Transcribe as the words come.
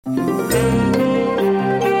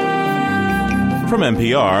From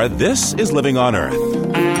NPR, this is Living on Earth.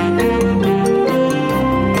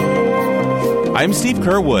 I'm Steve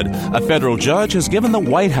Curwood. A federal judge has given the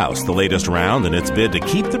White House the latest round in its bid to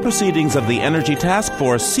keep the proceedings of the Energy Task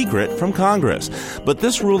Force secret from Congress. But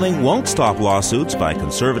this ruling won't stop lawsuits by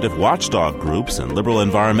conservative watchdog groups and liberal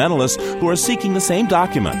environmentalists who are seeking the same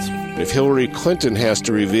documents. If Hillary Clinton has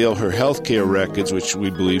to reveal her health care records, which we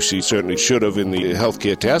believe she certainly should have in the health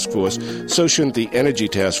care task force, so shouldn't the Energy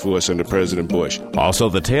Task Force under President Bush. Also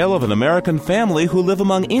the tale of an American family who live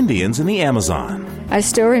among Indians in the Amazon. I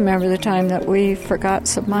still remember the time that we forgot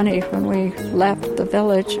some money when we left the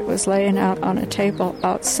village. It was laying out on a table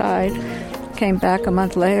outside. Came back a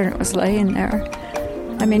month later and it was laying there.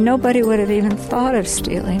 I mean, nobody would have even thought of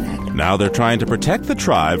stealing it. Now they're trying to protect the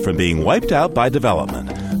tribe from being wiped out by development.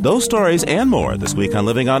 Those stories and more this week on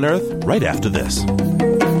Living on Earth, right after this.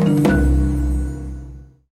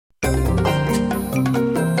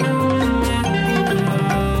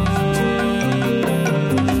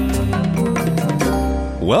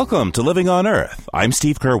 Welcome to Living on Earth. I'm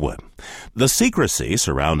Steve Curwood. The secrecy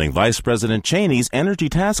surrounding Vice President Cheney's Energy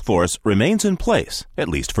Task Force remains in place, at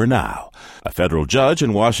least for now. A federal judge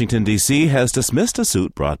in Washington, D.C. has dismissed a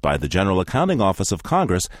suit brought by the General Accounting Office of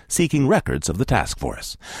Congress seeking records of the task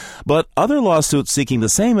force. But other lawsuits seeking the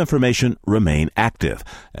same information remain active,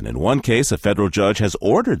 and in one case, a federal judge has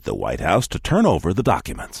ordered the White House to turn over the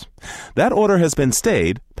documents. That order has been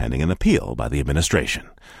stayed pending an appeal by the administration.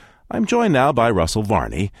 I'm joined now by Russell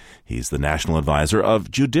Varney. He's the national advisor of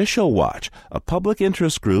Judicial Watch, a public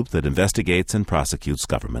interest group that investigates and prosecutes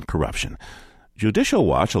government corruption. Judicial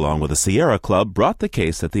Watch, along with the Sierra Club, brought the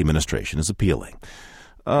case that the administration is appealing.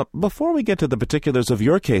 Before we get to the particulars of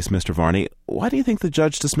your case, Mr. Varney, why do you think the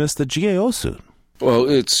judge dismissed the GAO suit? Well,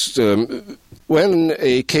 it's when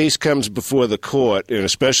a case comes before the court, and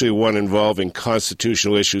especially one involving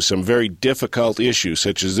constitutional issues, some very difficult issues,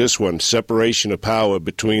 such as this one, separation of power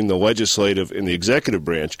between the legislative and the executive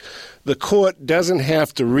branch, the court doesn't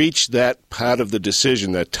have to reach that part of the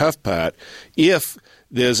decision, that tough part, if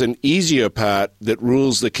there's an easier part that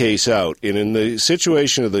rules the case out. And in the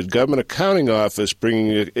situation of the Government Accounting Office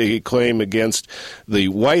bringing a claim against the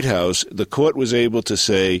White House, the court was able to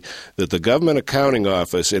say that the Government Accounting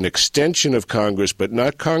Office, an extension of Congress, but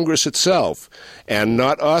not Congress itself, and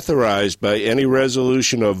not authorized by any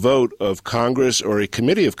resolution or vote of Congress or a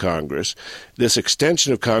committee of Congress, this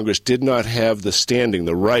extension of Congress did not have the standing,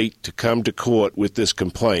 the right to come to court with this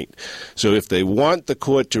complaint. So if they want the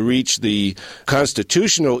court to reach the constitutional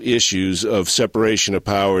issues of separation of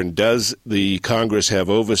power, and does the Congress have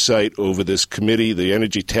oversight over this committee, the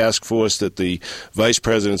Energy Task Force that the Vice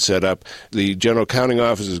President set up, the General Accounting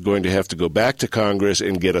Office is going to have to go back to Congress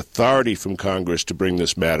and get authority from Congress to bring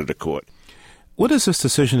this matter to court. What does this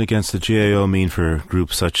decision against the GAO mean for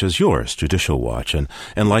groups such as yours, Judicial Watch, and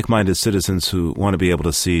like-minded citizens who want to be able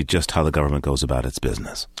to see just how the government goes about its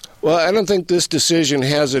business? Well, I don't think this decision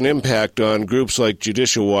has an impact on groups like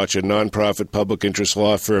Judicial Watch, a nonprofit public interest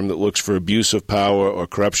law firm that looks for abuse of power or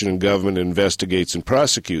corruption in government, investigates and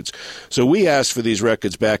prosecutes. So we asked for these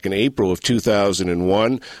records back in April of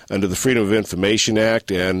 2001 under the Freedom of Information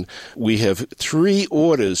Act, and we have 3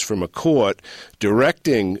 orders from a court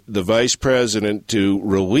directing the Vice President to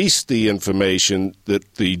release the information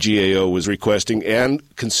that the GAO was requesting, and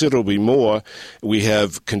considerably more. We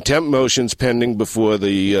have contempt motions pending before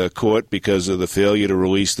the court because of the failure to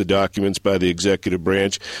release the documents by the executive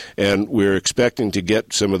branch, and we're expecting to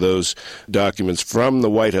get some of those documents from the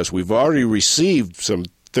White House. We've already received some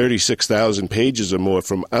 36,000 pages or more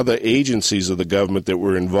from other agencies of the government that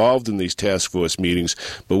were involved in these task force meetings,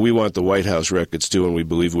 but we want the White House records too, and we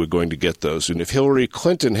believe we're going to get those. And if Hillary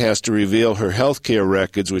Clinton has to reveal her health care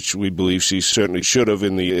records, which we believe she certainly should have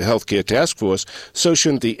in the health care task force, so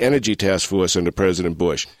shouldn't the Energy Task Force under President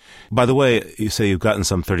Bush. By the way, you say you've gotten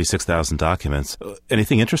some 36,000 documents.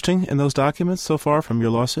 Anything interesting in those documents so far from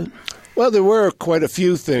your lawsuit? Well, there were quite a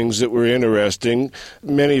few things that were interesting.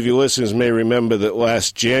 Many of you listeners may remember that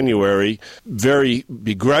last January, very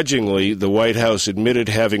begrudgingly, the White House admitted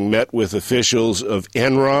having met with officials of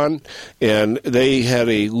Enron, and they had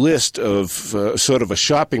a list of, sort of a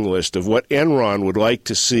shopping list of what Enron would like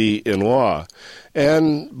to see in law.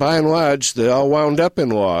 And by and large, they all wound up in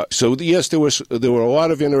law. So, yes, there were a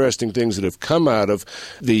lot of interesting things that have come out of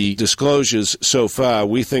the disclosures so far.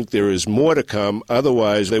 We think there is more to come.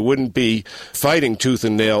 Otherwise, they wouldn't be fighting tooth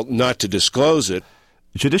and nail not to disclose it.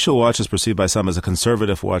 Judicial Watch is perceived by some as a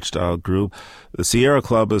conservative watchdog group. The Sierra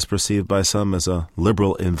Club is perceived by some as a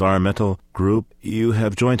liberal environmental group. You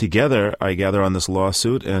have joined together, I gather, on this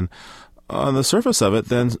lawsuit, and On the surface of it,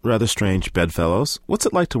 then, rather strange bedfellows. What's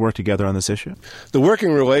it like to work together on this issue? The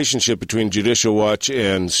working relationship between Judicial Watch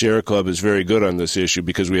and Sierra Club is very good on this issue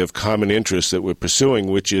because we have common interests that we're pursuing,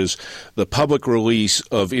 which is the public release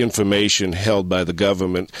of information held by the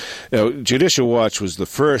government. Now, Judicial Watch was the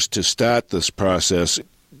first to start this process.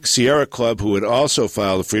 Sierra Club, who had also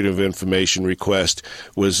filed a Freedom of Information request,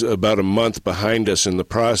 was about a month behind us in the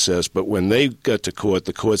process. But when they got to court,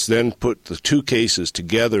 the courts then put the two cases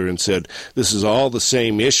together and said, this is all the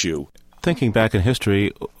same issue. Thinking back in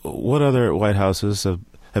history, what other White Houses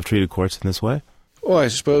have treated courts in this way? Well, I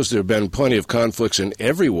suppose there have been plenty of conflicts in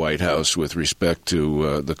every White House with respect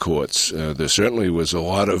to the courts. There certainly was a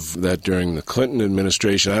lot of that during the Clinton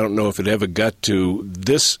administration. I don't know if it ever got to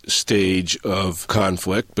this stage of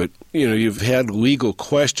conflict, but you've had legal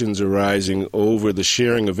questions arising over the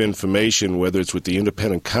sharing of information, whether it's with the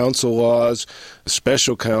independent counsel laws,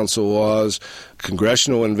 special counsel laws,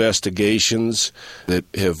 congressional investigations that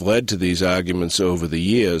have led to these arguments over the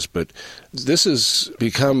years. But this has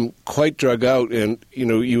become quite drug out, and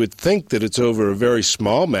you would think that it's over a very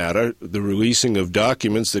small matter, the releasing of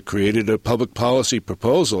documents that created a public policy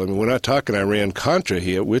proposal. I mean, we're not talking Iran-Contra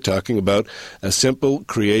here. We're talking about a simple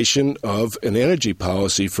creation of an energy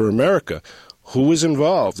policy for America. Who was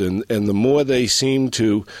involved? And the more they seem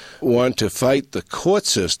to want to fight the court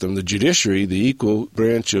system, the judiciary, the equal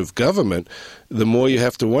branch of government, the more you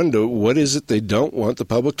have to wonder, what is it they don't want the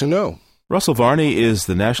public to know? Russell Varney is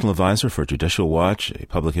the National Advisor for Judicial Watch, a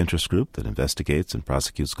public interest group that investigates and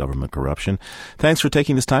prosecutes government corruption. Thanks for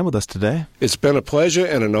taking this time with us today. It's been a pleasure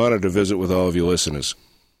and an honor to visit with all of you listeners.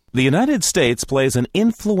 The United States plays an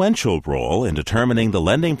influential role in determining the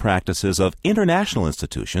lending practices of international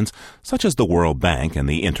institutions such as the World Bank and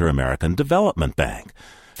the Inter-American Development Bank.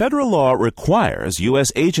 Federal law requires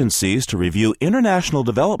U.S. agencies to review international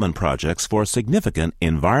development projects for significant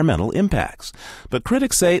environmental impacts. But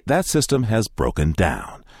critics say that system has broken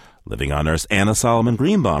down. Living on Earth's Anna Solomon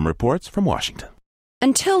Greenbaum reports from Washington.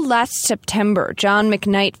 Until last September, John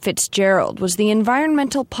McKnight Fitzgerald was the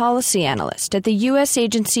environmental policy analyst at the U.S.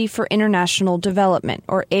 Agency for International Development,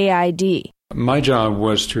 or AID. My job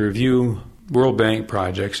was to review World Bank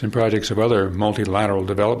projects and projects of other multilateral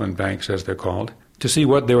development banks, as they're called, to see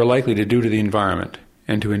what they were likely to do to the environment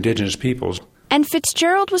and to indigenous peoples. And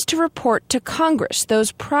Fitzgerald was to report to Congress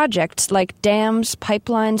those projects like dams,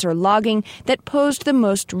 pipelines, or logging that posed the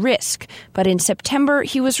most risk. But in September,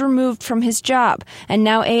 he was removed from his job, and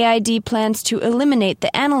now AID plans to eliminate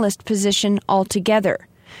the analyst position altogether.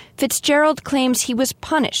 Fitzgerald claims he was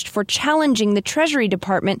punished for challenging the Treasury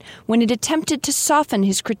Department when it attempted to soften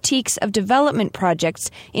his critiques of development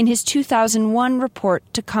projects in his 2001 report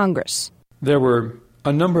to Congress. There were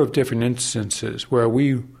a number of different instances where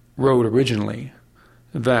we wrote originally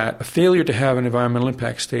that a failure to have an environmental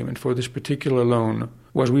impact statement for this particular loan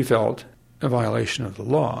was, we felt, a violation of the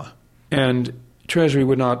law. And Treasury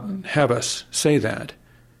would not have us say that.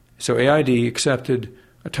 So AID accepted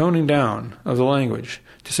a toning down of the language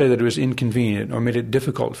to say that it was inconvenient or made it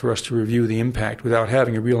difficult for us to review the impact without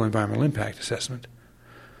having a real environmental impact assessment.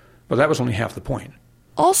 But that was only half the point.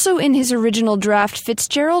 Also in his original draft,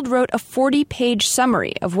 Fitzgerald wrote a 40-page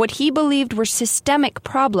summary of what he believed were systemic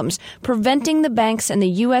problems preventing the banks and the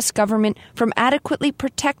U.S. government from adequately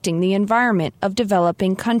protecting the environment of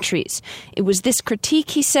developing countries. It was this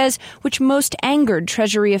critique, he says, which most angered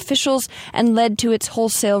Treasury officials and led to its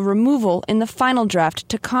wholesale removal in the final draft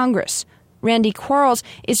to Congress. Randy Quarles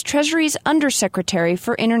is Treasury's Undersecretary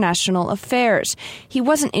for International Affairs. He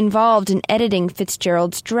wasn't involved in editing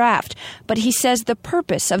Fitzgerald's draft, but he says the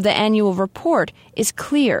purpose of the annual report is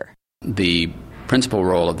clear. The principal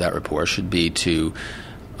role of that report should be to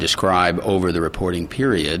describe over the reporting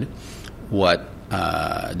period what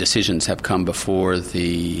decisions have come before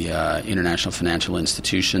the international financial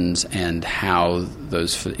institutions and how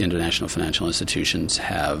those international financial institutions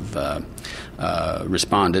have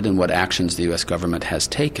responded and what actions the U.S. government has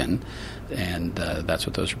taken. And that's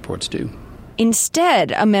what those reports do.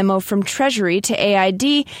 Instead, a memo from Treasury to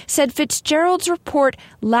AID said Fitzgerald's report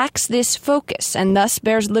lacks this focus and thus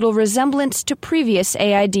bears little resemblance to previous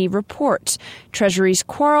AID reports. Treasury's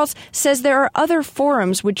Quarles says there are other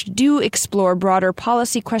forums which do explore broader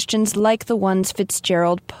policy questions like the ones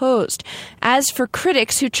Fitzgerald posed. As for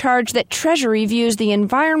critics who charge that Treasury views the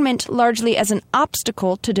environment largely as an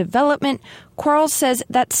obstacle to development, Quarles says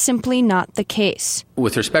that's simply not the case.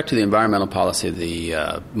 With respect to the environmental policy of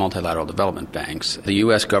the multilateral development banks, the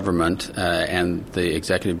U.S. government and the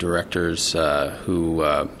executive directors who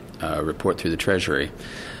report through the Treasury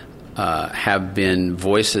have been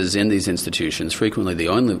voices in these institutions, frequently the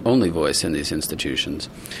only voice in these institutions,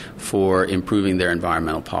 for improving their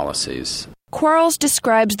environmental policies. Quarles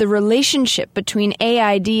describes the relationship between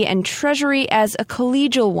AID and Treasury as a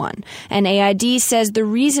collegial one, and AID says the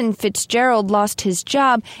reason Fitzgerald lost his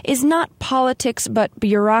job is not politics but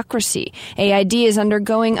bureaucracy. AID is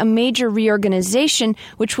undergoing a major reorganization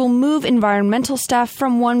which will move environmental staff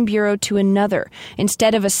from one bureau to another.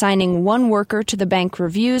 Instead of assigning one worker to the bank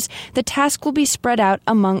reviews, the task will be spread out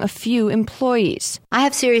among a few employees. I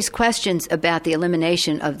have serious questions about the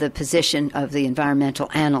elimination of the position of the environmental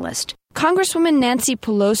analyst. Congresswoman Nancy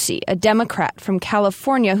Pelosi, a Democrat from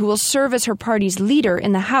California who will serve as her party's leader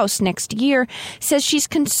in the House next year, says she's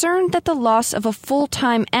concerned that the loss of a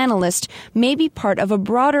full-time analyst may be part of a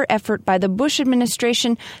broader effort by the Bush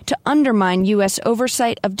administration to undermine U.S.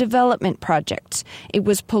 oversight of development projects. It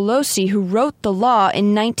was Pelosi who wrote the law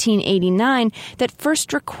in 1989 that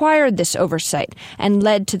first required this oversight and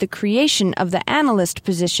led to the creation of the analyst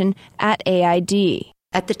position at AID.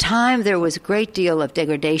 At the time, there was a great deal of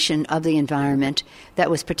degradation of the environment that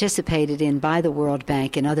was participated in by the World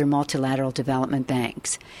Bank and other multilateral development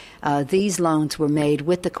banks. These loans were made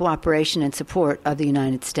with the cooperation and support of the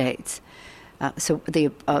United States. So the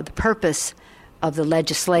purpose of the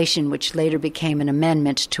legislation, which later became an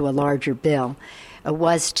amendment to a larger bill,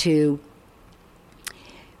 was to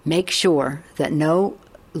make sure that no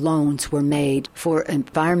loans were made for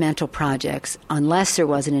environmental projects unless there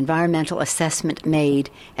was an environmental assessment made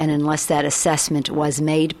and unless that assessment was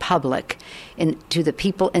made public to the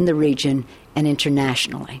people in the region and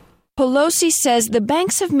internationally. Pelosi says the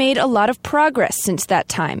banks have made a lot of progress since that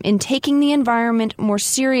time in taking the environment more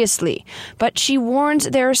seriously, but she warns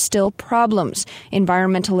there are still problems.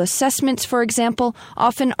 Environmental assessments, for example,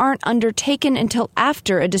 often aren't undertaken until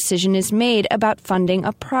after a decision is made about funding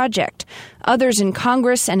a project. Others in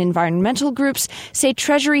Congress and environmental groups say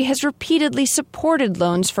Treasury has repeatedly supported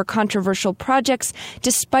loans for controversial projects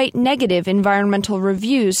despite negative environmental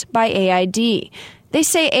reviews by AID. They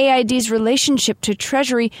say AID's relationship to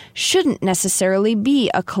Treasury shouldn't necessarily be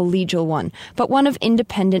a collegial one, but one of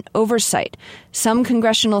independent oversight. Some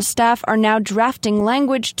congressional staff are now drafting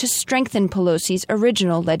language to strengthen Pelosi's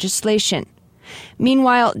original legislation.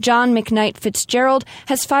 Meanwhile, John McKnight Fitzgerald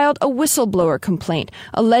has filed a whistleblower complaint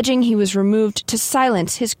alleging he was removed to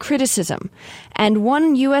silence his criticism. And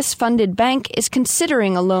one U.S.-funded bank is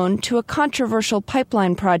considering a loan to a controversial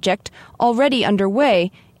pipeline project already underway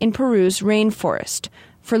in Peru's rainforest.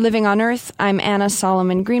 For Living on Earth, I'm Anna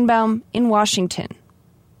Solomon Greenbaum in Washington.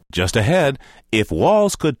 Just ahead, if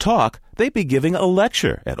walls could talk, they'd be giving a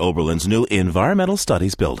lecture at Oberlin's new Environmental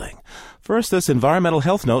Studies building. First, this environmental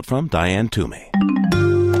health note from Diane Toomey.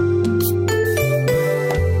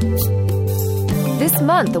 This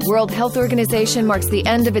month, the World Health Organization marks the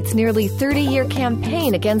end of its nearly 30-year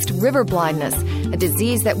campaign against river blindness, a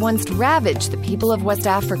disease that once ravaged the people of West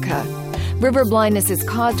Africa. River blindness is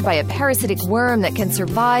caused by a parasitic worm that can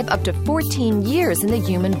survive up to 14 years in the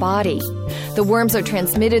human body. The worms are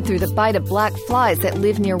transmitted through the bite of black flies that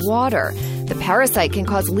live near water. The parasite can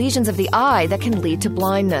cause lesions of the eye that can lead to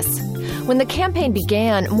blindness. When the campaign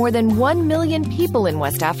began, more than 1 million people in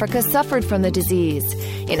West Africa suffered from the disease.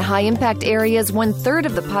 In high-impact areas, 1/3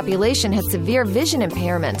 of the population had severe vision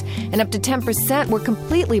impairment, and up to 10% were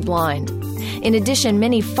completely blind. In addition,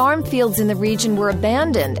 many farm fields in the region were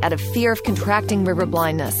abandoned out of fear of contracting river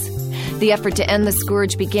blindness. The effort to end the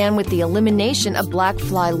scourge began with the elimination of black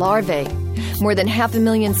fly larvae. More than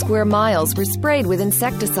 500,000 square miles were sprayed with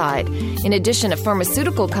insecticide. In addition, a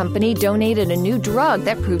pharmaceutical company donated a new drug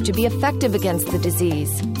that proved to be effective against the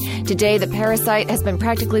disease. Today, the parasite has been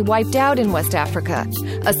practically wiped out in West Africa.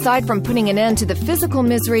 Aside from putting an end to the physical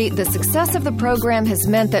misery, the success of the program has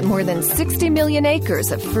meant that more than 60 million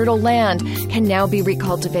acres of fertile land can now be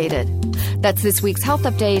recultivated. That's this week's Health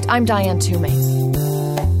Update. I'm Diane Toomey.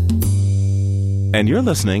 And you're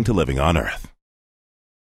listening to Living on Earth.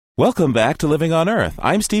 Welcome back to Living on Earth.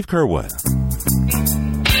 I'm Steve Kerwood.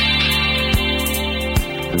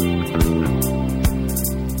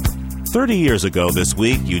 "30 years ago this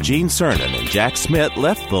week, Eugene Cernan and Jack Schmitt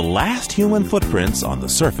left the last human footprints on the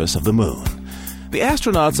surface of the moon. The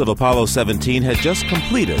astronauts of Apollo 17 had just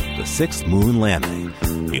completed the 6th moon landing.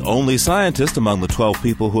 The only scientist among the 12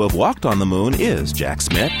 people who have walked on the moon is Jack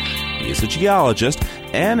Schmitt. He's a geologist,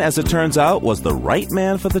 and as it turns out, was the right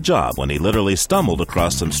man for the job when he literally stumbled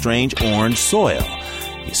across some strange orange soil.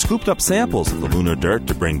 He scooped up samples of the lunar dirt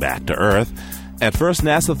to bring back to Earth. At first,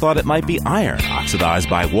 NASA thought it might be iron oxidized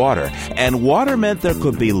by water, and water meant there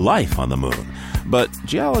could be life on the moon. But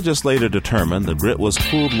geologists later determined the grit was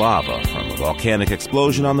cooled lava from a volcanic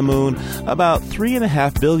explosion on the moon about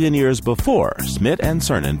 3.5 billion years before Schmidt and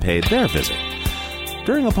Cernan paid their visit.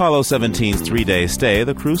 During Apollo 17's 3-day stay,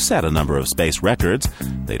 the crew set a number of space records.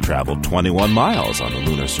 They traveled 21 miles on the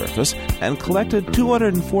lunar surface and collected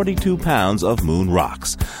 242 pounds of moon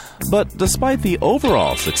rocks. But despite the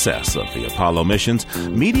overall success of the Apollo missions,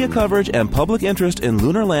 media coverage and public interest in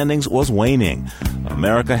lunar landings was waning.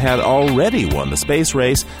 America had already won the space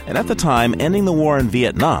race, and at the time, ending the war in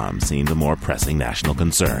Vietnam seemed a more pressing national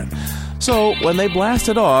concern. So when they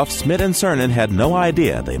blasted off, Schmidt and Cernan had no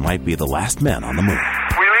idea they might be the last men on the moon.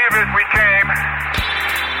 We leave as we came,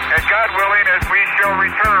 and God willing, as we shall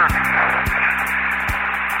return,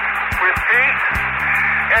 with peace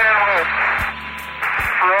and in hope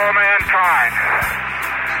for all mankind.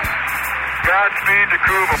 Godspeed the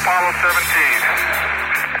crew of Apollo 17.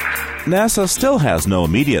 NASA still has no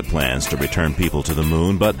immediate plans to return people to the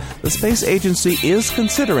moon, but the space agency is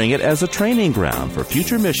considering it as a training ground for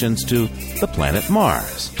future missions to the planet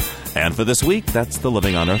Mars. And for this week, that's the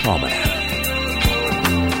Living on Earth Almanac.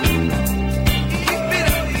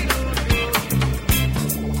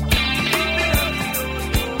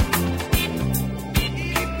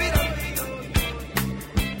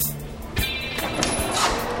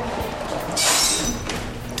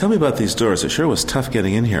 Tell me about these doors. It sure was tough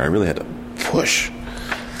getting in here. I really had to push.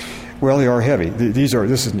 Well, they are heavy. This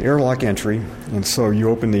is an airlock entry, and so you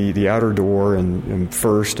open the outer door and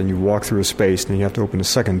first, and you walk through a space, and then you have to open the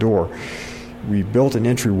second door. We built an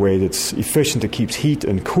entryway that's efficient, that keeps heat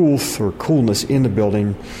and coolness in the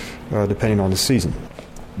building, depending on the season.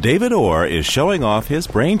 David Orr is showing off his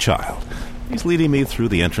brainchild. He's leading me through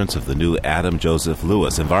the entrance of the new Adam Joseph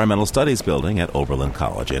Lewis Environmental Studies building at Oberlin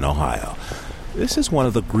College in Ohio. This is one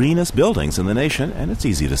of the greenest buildings in the nation, and it's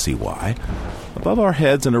easy to see why. Above our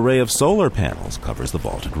heads, an array of solar panels covers the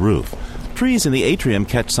vaulted roof. Trees in the atrium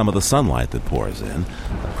catch some of the sunlight that pours in.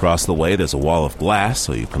 Across the way, there's a wall of glass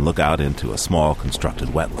so you can look out into a small constructed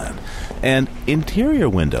wetland. And interior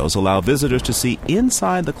windows allow visitors to see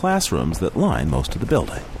inside the classrooms that line most of the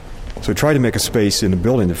building. So we try to make a space in the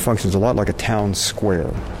building that functions a lot like a town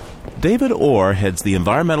square. David Orr heads the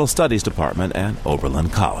Environmental Studies Department at Oberlin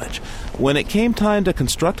College. When it came time to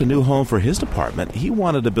construct a new home for his department, he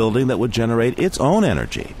wanted a building that would generate its own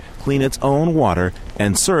energy, clean its own water,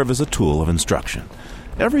 and serve as a tool of instruction.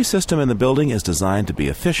 Every system in the building is designed to be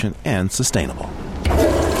efficient and sustainable.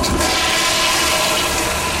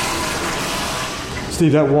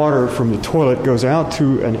 Steve, that water from the toilet goes out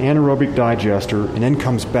to an anaerobic digester and then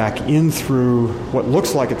comes back in through what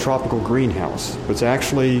looks like a tropical greenhouse. But it's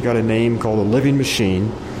actually got a name called a living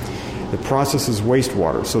machine that processes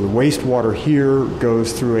wastewater. So the wastewater here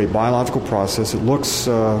goes through a biological process. It looks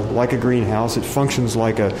like a greenhouse. It functions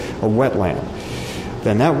like a wetland.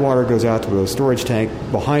 Then that water goes out to a storage tank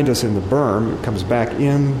behind us in the berm. It comes back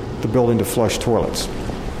in the building to flush toilets.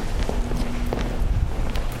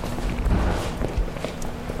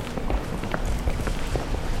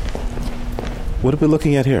 What are we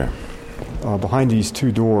looking at here? Behind these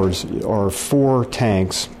two doors are 4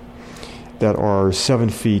 tanks that are 7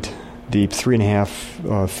 feet deep,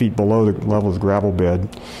 3.5 feet below the level of the gravel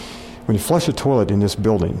bed. When you flush a toilet in this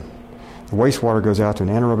building, the wastewater goes out to an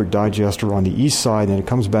anaerobic digester on the east side, and it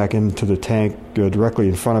comes back into the tank directly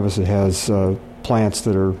in front of us. It has plants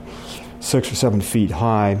that are 6 or 7 feet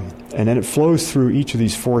high, and then it flows through each of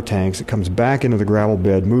these 4 tanks. It comes back into the gravel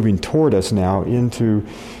bed, moving toward us now into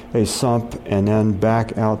a sump, and then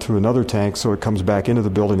back out to another tank, so it comes back into the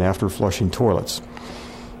building after flushing toilets.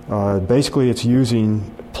 Basically, it's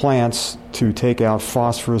using plants to take out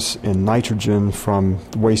phosphorus and nitrogen from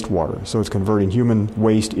wastewater. So it's converting human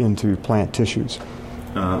waste into plant tissues.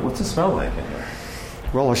 What's it smell like in here?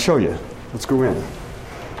 Well, I'll show you. Let's go in.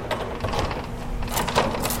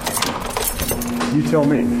 You tell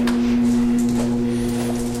me.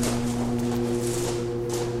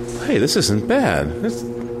 Hey, this isn't bad.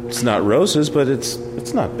 It's not roses, but it's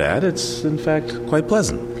not bad. It's, in fact, quite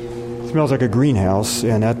pleasant. It smells like a greenhouse,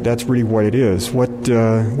 and that's really what it is.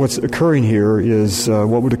 What's occurring here is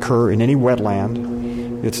what would occur in any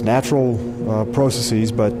wetland. It's natural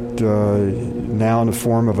processes, but now in the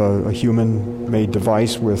form of a human-made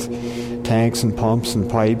device with tanks and pumps and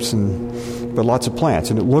pipes, but lots of plants,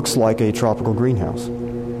 and it looks like a tropical greenhouse.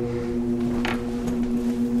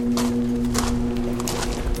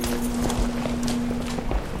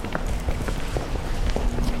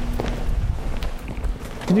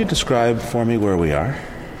 Can you describe for me where we are?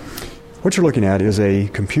 What you're looking at is a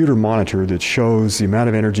computer monitor that shows the amount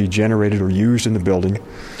of energy generated or used in the building.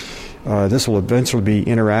 This will eventually be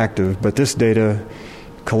interactive, but this data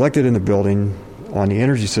collected in the building on the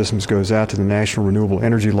energy systems goes out to the National Renewable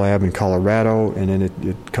Energy Lab in Colorado, and then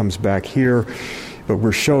it comes back here. But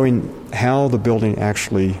we're showing how the building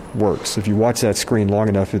actually works. If you watch that screen long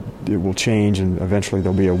enough, it will change, and eventually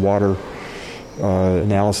there'll be a water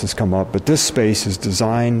analysis come up. But this space is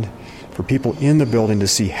designed for people in the building to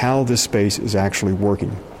see how this space is actually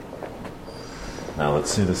working. Now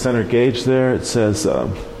let's see the center gauge there. It says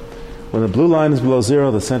when the blue line is below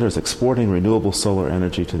zero, the center is exporting renewable solar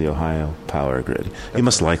energy to the Ohio power grid. You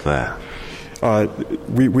must like that.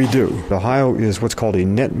 We do. Ohio is what's called a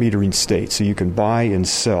net metering state, so you can buy and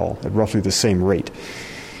sell at roughly the same rate.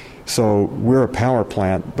 So we're a power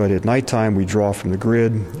plant, but at nighttime we draw from the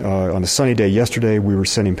grid. On a sunny day yesterday, we were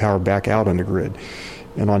sending power back out on the grid.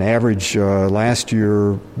 And on average, last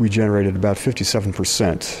year, we generated about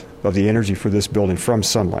 57% of the energy for this building from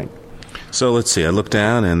sunlight. So let's see. I look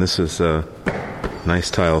down, and this is a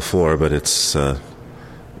nice tile floor, but it's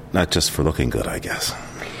not just for looking good, I guess.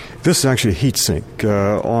 This is actually a heat sink.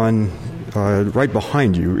 Right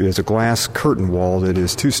behind you is a glass curtain wall that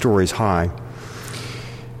is 2 stories high.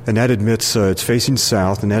 And that admits, it's facing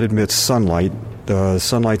south, and that admits sunlight.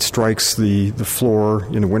 Sunlight strikes the floor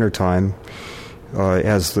in the wintertime.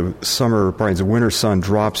 As the winter sun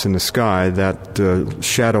drops in the sky, that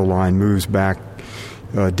shadow line moves back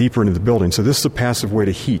deeper into the building. So this is a passive way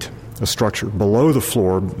to heat a structure. Below the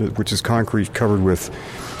floor, which is concrete covered with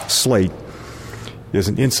slate, is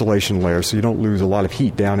an insulation layer, so you don't lose a lot of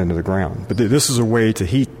heat down into the ground. But this is a way to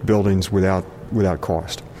heat buildings without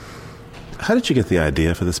cost. How did you get the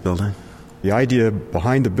idea for this building? The idea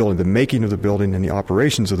behind the building, the making of the building and the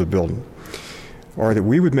operations of the building, are that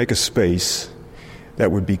we would make a space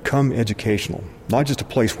that would become educational, not just a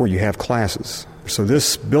place where you have classes. So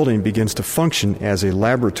this building begins to function as a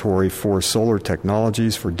laboratory for solar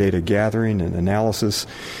technologies, for data gathering and analysis,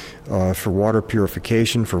 for water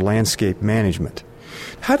purification, for landscape management.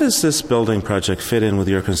 How does this building project fit in with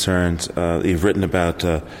your concerns? You've written about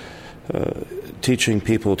teaching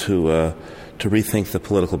people to rethink the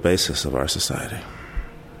political basis of our society.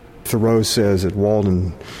 Thoreau says at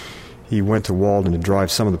Walden, he went to Walden to drive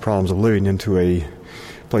some of the problems of living into a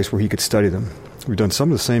place where he could study them. We've done some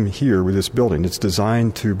of the same here with this building. It's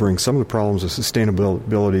designed to bring some of the problems of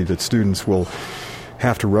sustainability that students will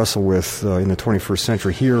have to wrestle with in the 21st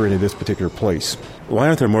century here and in this particular place. Why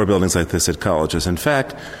aren't there more buildings like this at colleges? In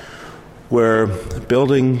fact, where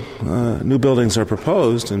new buildings are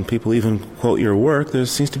proposed and people even quote your work, there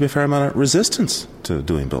seems to be a fair amount of resistance to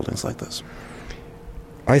doing buildings like this.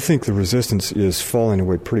 I think the resistance is falling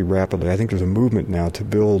away pretty rapidly. I think there's a movement now to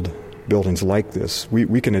build buildings like this.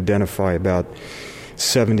 We can identify about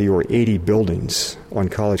 70 or 80 buildings on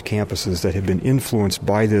college campuses that have been influenced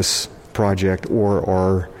by this project or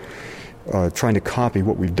are trying to copy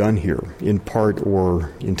what we've done here, in part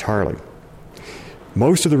or entirely.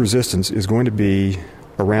 Most of the resistance is going to be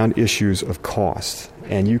around issues of cost,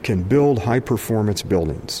 and you can build high-performance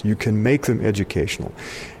buildings. You can make them educational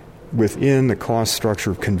within the cost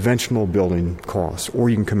structure of conventional building costs, or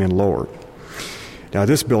you can come in lower. Now,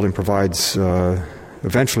 this building provides,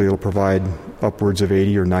 eventually it'll provide upwards of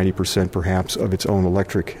 80 or 90% perhaps of its own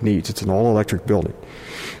electric needs. It's an all-electric building.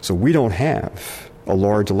 So we don't have a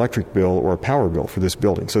large electric bill or a power bill for this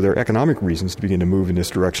building. So there are economic reasons to begin to move in this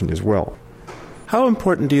direction as well. How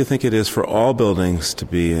important do you think it is for all buildings to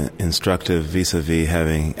be instructive vis-a-vis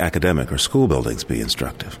having academic or school buildings be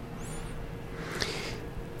instructive?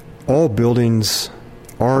 All buildings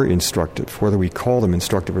are instructive, whether we call them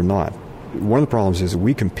instructive or not. One of the problems is that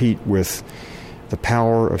we compete with the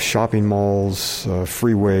power of shopping malls,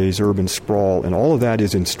 freeways, urban sprawl, and all of that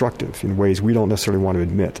is instructive in ways we don't necessarily want to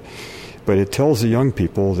admit. But it tells the young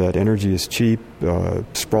people that energy is cheap,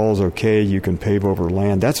 sprawl is okay, you can pave over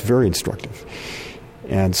land. That's very instructive.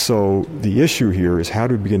 And so the issue here is how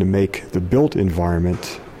do we begin to make the built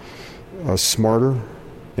environment smarter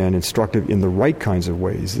and instructive in the right kinds of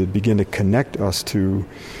ways that begin to connect us to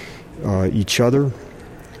each other,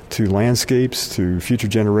 to landscapes, to future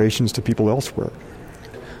generations, to people elsewhere.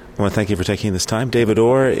 I want to thank you for taking this time. David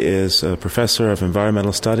Orr is a professor of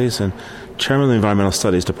environmental studies and chairman of the Environmental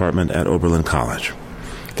Studies Department at Oberlin College.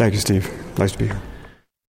 Thank you, Steve. Nice to be here.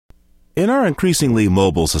 In our increasingly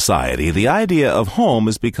mobile society, the idea of home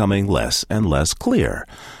is becoming less and less clear.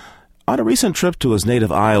 On a recent trip to his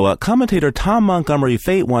native Iowa, commentator Tom Montgomery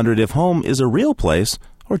Fate wondered if home is a real place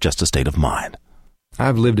or just a state of mind.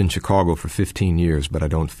 I've lived in Chicago for 15 years, but I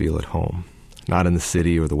don't feel at home. Not in the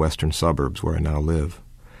city or the western suburbs where I now live.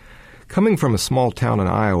 Coming from a small town in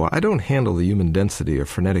Iowa, I don't handle the human density or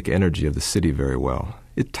frenetic energy of the city very well.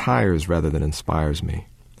 It tires rather than inspires me.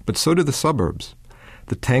 But so do the suburbs.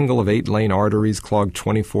 The tangle of 8-lane arteries clogged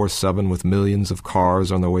 24/7 with millions of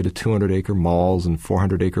cars on their way to 200-acre malls and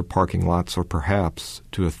 400-acre parking lots, or perhaps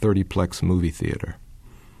to a 30-plex movie theater.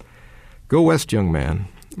 Go west, young man.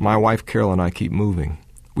 My wife Carol and I keep moving.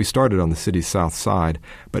 We started on the city's south side,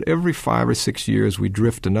 but every 5 or 6 years we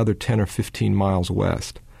drift another 10 or 15 miles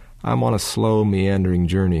west. I'm on a slow, meandering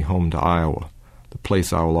journey home to Iowa, the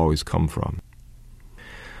place I will always come from.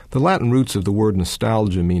 The Latin roots of the word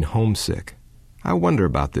nostalgia mean homesick. I wonder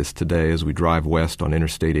about this today as we drive west on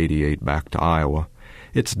Interstate 88 back to Iowa.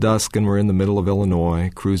 It's dusk and we're in the middle of Illinois,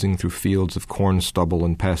 cruising through fields of corn stubble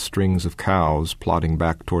and past strings of cows plodding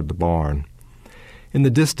back toward the barn. In the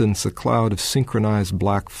distance, a cloud of synchronized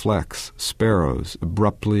black flecks, sparrows,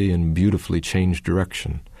 abruptly and beautifully change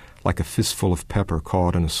direction, like a fistful of pepper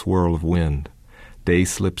caught in a swirl of wind. Day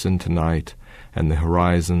slips into night, and the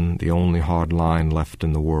horizon, the only hard line left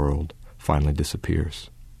in the world, finally disappears.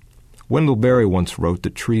 Wendell Berry once wrote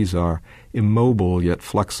that trees are immobile yet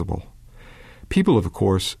flexible. People, of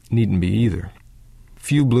course, needn't be either.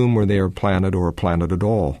 Few bloom where they are planted or are planted at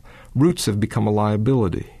all. Roots have become a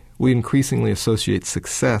liability. We increasingly associate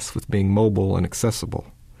success with being mobile and accessible.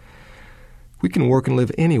 We can work and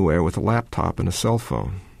live anywhere with a laptop and a cell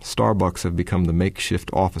phone. Starbucks have become the makeshift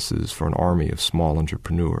offices for an army of small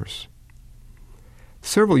entrepreneurs.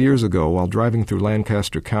 Several years ago, while driving through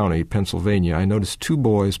Lancaster County, Pennsylvania, I noticed 2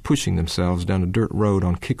 boys pushing themselves down a dirt road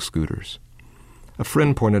on kick scooters. A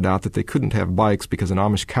friend pointed out that they couldn't have bikes because an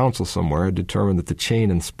Amish council somewhere had determined that the chain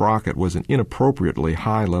and sprocket was an inappropriately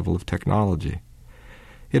high level of technology.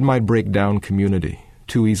 It might break down community,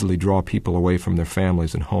 too easily draw people away from their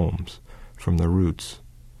families and homes, from their roots.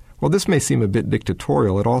 While this may seem a bit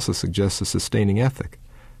dictatorial, it also suggests a sustaining ethic: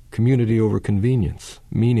 community over convenience,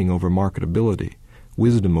 meaning over marketability,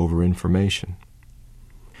 wisdom over information.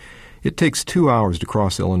 It takes 2 hours to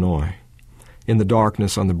cross Illinois. In the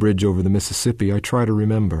darkness on the bridge over the Mississippi, I try to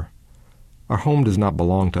remember. Our home does not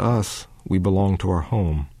belong to us. We belong to our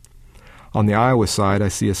home. On the Iowa side, I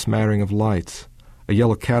see a smattering of lights. A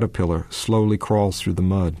yellow caterpillar slowly crawls through the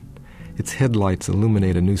mud. Its headlights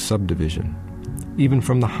illuminate a new subdivision. Even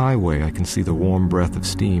from the highway, I can see the warm breath of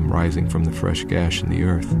steam rising from the fresh gash in the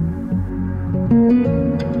earth.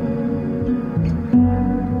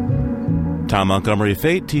 Tom Montgomery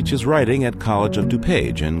Fate teaches writing at College of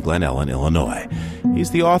DuPage in Glen Ellen, Illinois.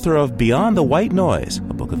 He's the author of Beyond the White Noise,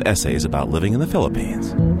 a book of essays about living in the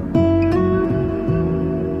Philippines.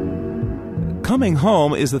 Coming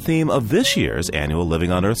Home is the theme of this year's annual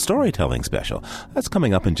Living on Earth storytelling special. That's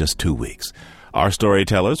coming up in just 2 weeks. Our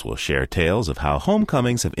storytellers will share tales of how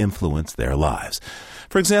homecomings have influenced their lives.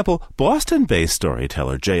 For example, Boston-based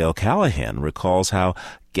storyteller Jay O'Callahan recalls how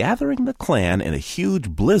gathering the clan in a huge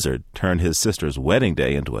blizzard turned his sister's wedding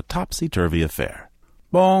day into a topsy-turvy affair.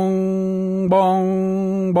 Bong,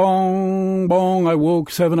 bong, bong, bong. I woke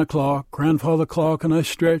 7 o'clock, grandfather clock, and I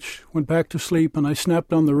stretched, went back to sleep, and I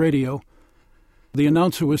snapped on the radio. The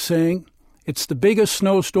announcer was saying, "It's the biggest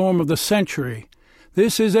snowstorm of the century.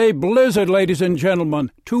 This is a blizzard, ladies and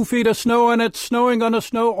gentlemen. 2 feet of snow, and it's snowing gonna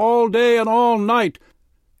snow all day and all night.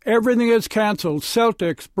 Everything is canceled.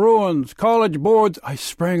 Celtics, Bruins, college boards." I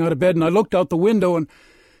sprang out of bed and I looked out the window, and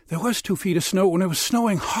there was 2 feet of snow, and it was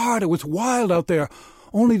snowing hard. It was wild out there.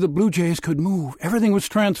 Only the Blue Jays could move. Everything was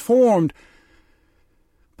transformed.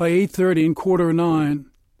 By 8:30 and 8:45,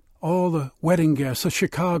 all the wedding guests, the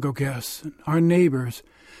Chicago guests, and our neighbors,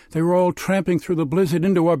 they were all tramping through the blizzard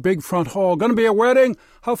into our big front hall. "Gonna be a wedding?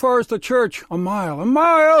 How far is the church?" "A mile." "A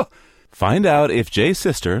mile?" Find out if Jay's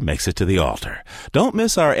sister makes it to the altar. Don't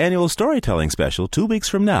miss our annual storytelling special 2 weeks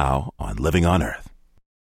from now on Living on Earth.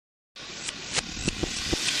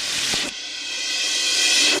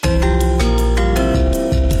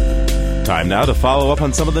 Time now to follow up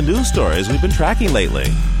on some of the news stories we've been tracking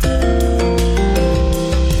lately.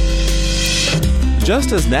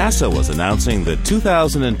 Just as NASA was announcing that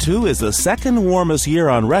 2002 is the second warmest year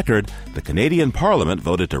on record, the Canadian Parliament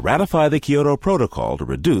voted to ratify the Kyoto Protocol to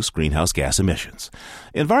reduce greenhouse gas emissions.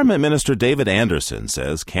 Environment Minister David Anderson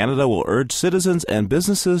says Canada will urge citizens and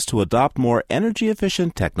businesses to adopt more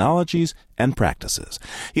energy-efficient technologies and practices.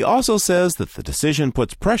 He also says that the decision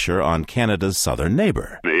puts pressure on Canada's southern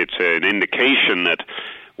neighbor. It's an indication that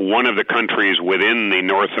one of the countries within the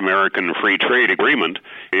North American Free Trade Agreement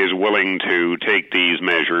is willing to take these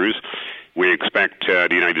measures. We expect the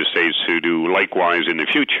United States to do likewise in the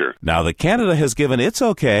future. Now that Canada has given its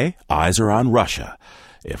okay, eyes are on Russia.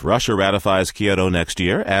 If Russia ratifies Kyoto next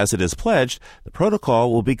year, as it is pledged, the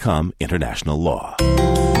protocol will become international law.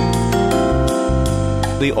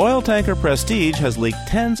 The oil tanker Prestige has leaked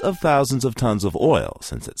tens of thousands of tons of oil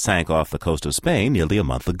since it sank off the coast of Spain nearly a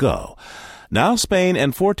month ago. Now Spain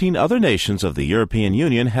and 14 other nations of the European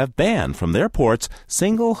Union have banned from their ports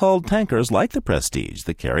single-hulled tankers like the Prestige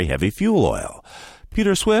that carry heavy fuel oil.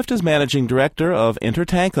 Peter Swift is managing director of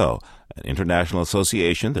Intertanko, an international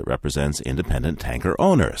association that represents independent tanker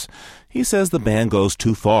owners. He says the ban goes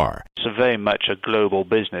too far. It's very much a global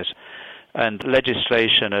business, and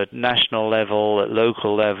legislation at national level, at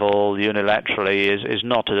local level, unilaterally is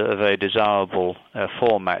not a very desirable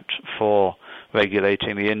format for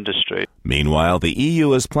regulating the industry. Meanwhile, the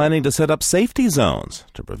EU is planning to set up safety zones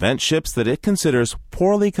to prevent ships that it considers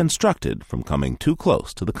poorly constructed from coming too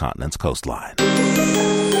close to the continent's coastline.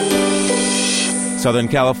 Southern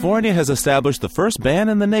California has established the first ban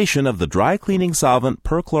in the nation of the dry cleaning solvent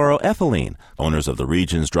perchloroethylene. Owners of the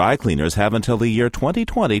region's dry cleaners have until the year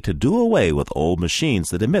 2020 to do away with old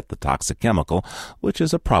machines that emit the toxic chemical, which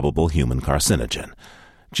is a probable human carcinogen.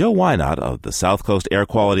 Jill Wynot of the South Coast Air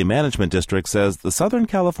Quality Management District says the Southern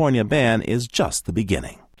California ban is just the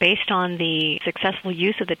beginning. Based on the successful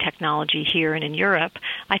use of the technology here and in Europe,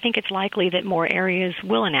 I think it's likely that more areas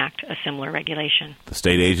will enact a similar regulation. The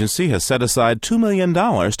state agency has set aside $2 million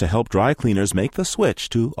to help dry cleaners make the switch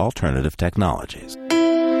to alternative technologies.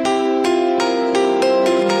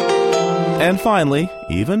 And finally,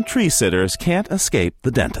 even tree sitters can't escape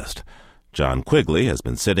the dentist. John Quigley has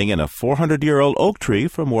been sitting in a 400-year-old oak tree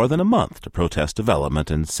for more than a month to protest development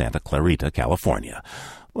in Santa Clarita, California.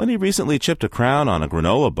 When he recently chipped a crown on a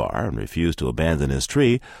granola bar and refused to abandon his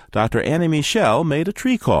tree, Dr. Annie Michel made a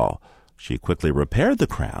tree call. She quickly repaired the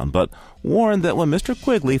crown, but warned that when Mr.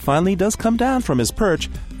 Quigley finally does come down from his perch,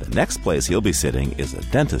 the next place he'll be sitting is a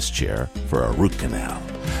dentist's chair for a root canal.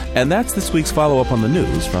 And that's this week's follow-up on the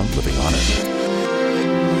news from Living on Earth.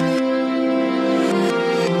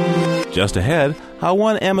 Just ahead, how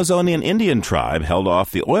one Amazonian Indian tribe held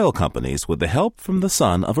off the oil companies with the help from the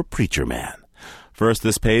son of a preacher man. First,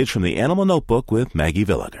 this page from the Animal Notebook with Maggie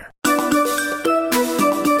Villiger.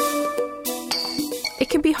 It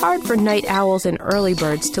can be hard for night owls and early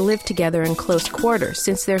birds to live together in close quarters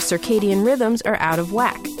since their circadian rhythms are out of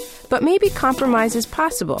whack. But maybe compromise is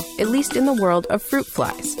possible, at least in the world of fruit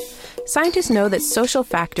flies. Scientists know that social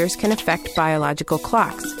factors can affect biological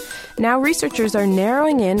clocks. Now researchers are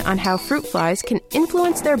narrowing in on how fruit flies can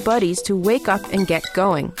influence their buddies to wake up and get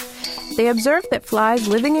going. They observed that flies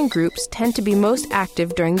living in groups tend to be most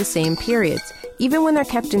active during the same periods, even when they're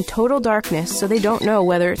kept in total darkness so they don't know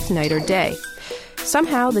whether it's night or day.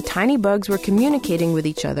 Somehow, the tiny bugs were communicating with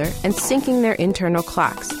each other and syncing their internal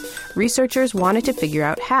clocks. Researchers wanted to figure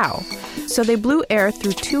out how. So they blew air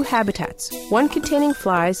through two habitats, one containing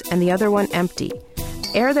flies and the other one empty.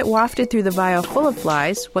 Air that wafted through the vial full of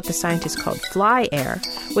flies, what the scientists called fly air,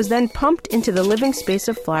 was then pumped into the living space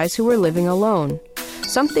of flies who were living alone.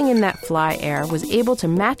 Something in that fly air was able to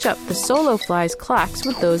match up the solo flies' clocks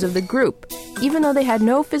with those of the group, even though they had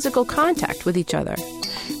no physical contact with each other.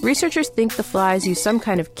 Researchers think the flies use some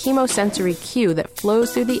kind of chemosensory cue that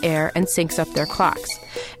flows through the air and syncs up their clocks.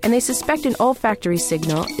 And they suspect an olfactory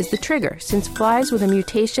signal is the trigger, since flies with a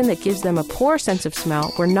mutation that gives them a poor sense of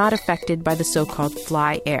smell were not affected by the so-called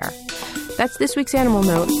fly air. That's this week's Animal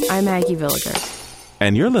Note. I'm Maggie Villiger.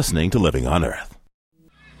 And you're listening to Living on Earth.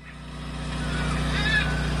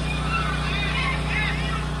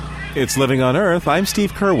 It's Living on Earth. I'm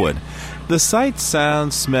Steve Curwood. The sight,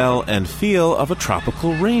 sound, smell, and feel of a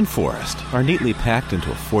tropical rainforest are neatly packed into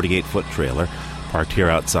a 48-foot trailer parked here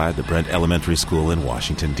outside the Brent Elementary School in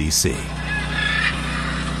Washington, D.C.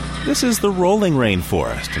 This is the rolling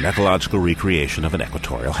rainforest, an ecological recreation of an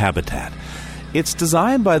equatorial habitat. It's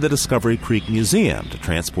designed by the Discovery Creek Museum to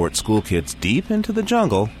transport school kids deep into the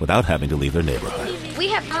jungle without having to leave their neighborhood. We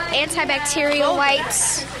have antibacterial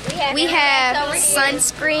wipes. We have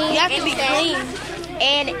sunscreen. You have to be clean.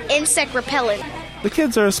 And insect repellent. The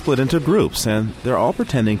kids are split into groups, and they're all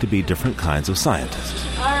pretending to be different kinds of scientists.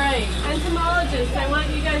 All right, entomologists, I want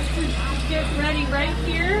you guys to get ready right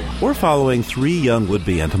here. We're following 3 young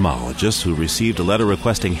would-be entomologists who received a letter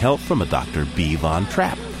requesting help from a Dr. B. Von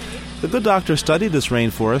Trapp. The good doctor studied this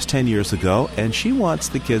rainforest 10 years ago, and she wants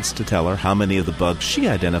the kids to tell her how many of the bugs she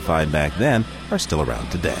identified back then are still around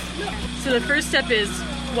today. So the first step is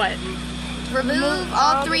what? Remove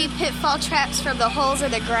all 3 pitfall traps from the holes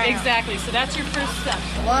in the ground. Exactly, so that's your first step.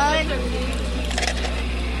 1.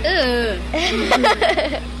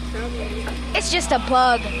 It's just a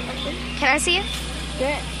bug. Can I see it?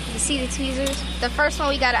 Yeah. You see the tweezers? The first one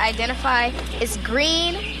we got to identify is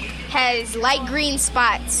green, has light green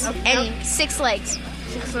spots, and 6 legs.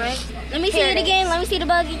 6 legs? Let me see it again. Let me see the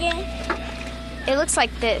bug again. It looks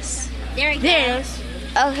like this. There it goes.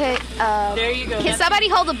 Okay, there you go. Can somebody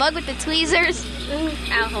hold the bug with the tweezers?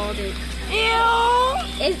 I'll hold it.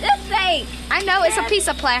 Ew. Is this fake? I know, it's a piece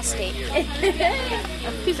of plastic. A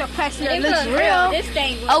piece of plastic that looks real. This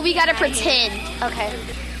thing. Oh, we gotta pretend. Okay.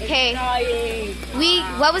 Okay.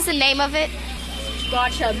 What was the name of it?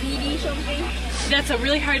 Gotcha, BD something. That's a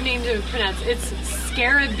really hard name to pronounce. It's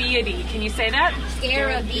Scarabaeidae. Can you say that?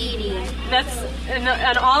 Scarabaeidae. That's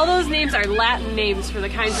and all those names are Latin names for the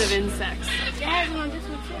kinds of insects.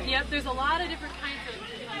 Yep, there's a lot of different kinds of.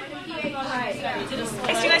 Do you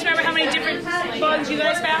guys remember how many different bugs you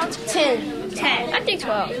guys found? 10. I think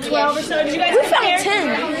 12. 12 or so. Did you guys compare?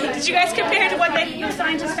 Found 10. Did you guys compare to what the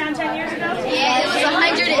scientists found 10 years ago? Yeah, it was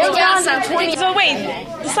 100 and 20. So wait,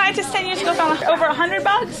 the scientists 10 years ago found over 100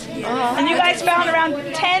 bugs? And you guys found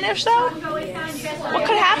around 10 or so? What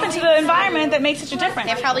could happen to the environment that makes such a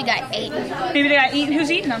difference? They probably got eaten. Maybe they got eaten. Who's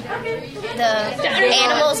eating them? The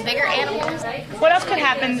animals, bigger animals. What else could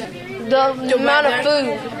happen? The amount of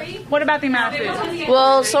food. What about the amount of food?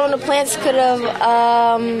 Well, some of the plants could have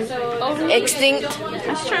extinct.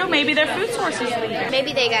 That's true. Maybe their food sources leave.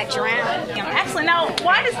 Maybe they got drowned. Excellent. Now,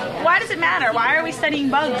 why does it matter? Why are we studying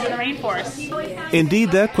bugs in the rainforest?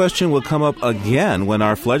 Indeed, that question will come up again when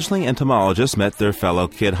our fledgling entomologists met their fellow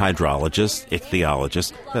kid hydrologists,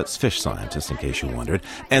 ichthyologists, that's fish scientists in case you wondered,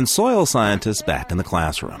 and soil scientists back in the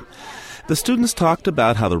classroom. The students talked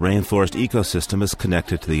about how the rainforest ecosystem is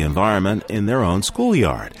connected to the environment in their own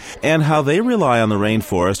schoolyard, and how they rely on the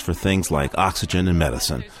rainforest for things like oxygen and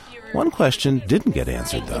medicine. One question didn't get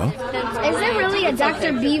answered, though. Is there really a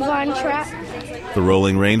Dr. Beavon trap? The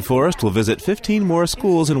Rolling Rainforest will visit 15 more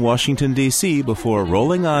schools in Washington, D.C. before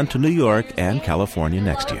rolling on to New York and California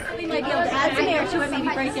next year. We might be able to add some air to it,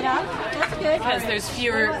 maybe break it up. That's good. Because there's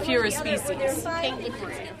fewer species.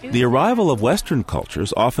 The arrival of Western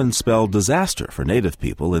cultures often spelled disaster for Native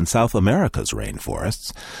people in South America's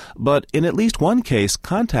rainforests, but in at least one case,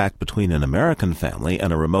 contact between an American family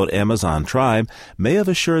and a remote Amazon tribe may have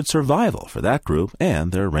assured survival for that group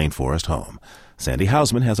and their rainforest home. Sandy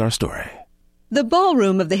Hausman has our story. The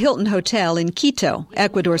ballroom of the Hilton Hotel in Quito,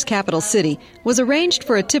 Ecuador's capital city, was arranged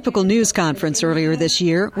for a typical news conference earlier this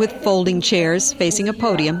year with folding chairs facing a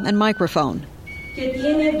podium and microphone.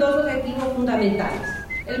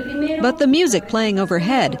 But the music playing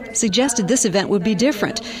overhead suggested this event would be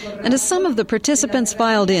different, and as some of the participants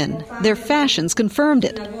filed in, their fashions confirmed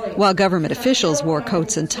it. While government officials wore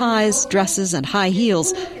coats and ties, dresses, and high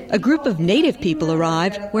heels, a group of native people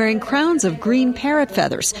arrived wearing crowns of green parrot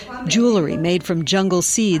feathers, jewelry made from jungle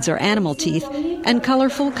seeds or animal teeth, and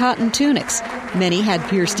colorful cotton tunics. Many had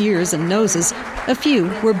pierced ears and noses. A few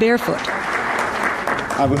were barefoot.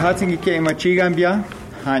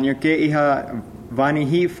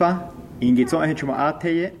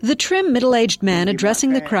 The trim, middle-aged man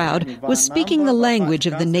addressing the crowd was speaking the language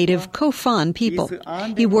of the native Kofan people.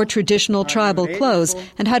 He wore traditional tribal clothes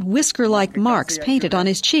and had whisker-like marks painted on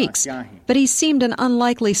his cheeks. But he seemed an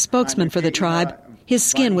unlikely spokesman for the tribe. His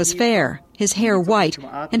skin was fair, his hair white,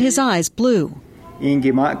 and his eyes blue.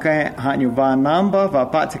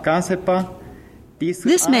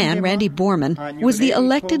 This man, Randy Borman, was the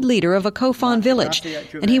elected leader of a Kofan village,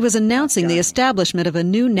 and he was announcing the establishment of a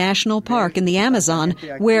new national park in the Amazon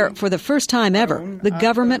where, for the first time ever, the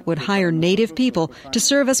government would hire native people to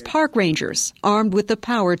serve as park rangers, armed with the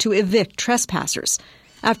power to evict trespassers.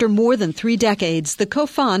 After more than 3 decades, the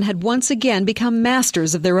Kofan had once again become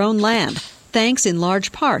masters of their own land, thanks in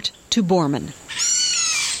large part to Borman.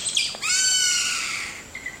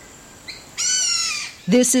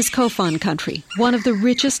 This is Kofan country, one of the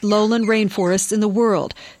richest lowland rainforests in the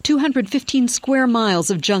world, 215 square miles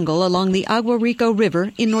of jungle along the Agua Rico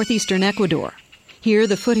River in northeastern Ecuador. Here,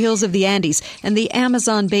 the foothills of the Andes and the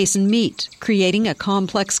Amazon basin meet, creating a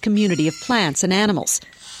complex community of plants and animals.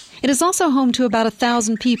 It is also home to about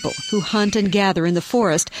 1,000 people who hunt and gather in the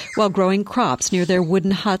forest while growing crops near their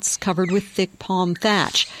wooden huts covered with thick palm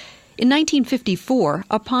thatch. In 1954,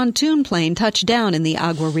 a pontoon plane touched down in the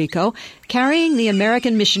Agua Rico, carrying the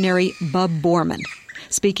American missionary Bub Borman.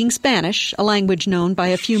 Speaking Spanish, a language known by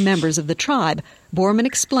a few members of the tribe, Borman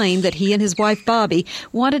explained that he and his wife Bobby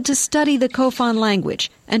wanted to study the Kofan language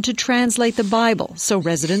and to translate the Bible so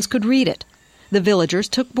residents could read it. The villagers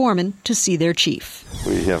took Borman to see their chief.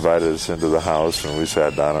 He invited us into the house, and we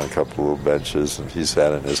sat down on a couple of little benches, and he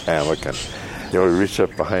sat in his hammock, and he reached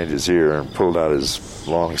up behind his ear and pulled out his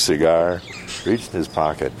long cigar, reached in his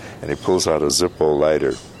pocket, and he pulls out a Zippo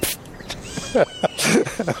lighter.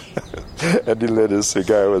 And he lit his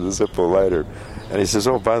cigar with a Zippo lighter. And he says,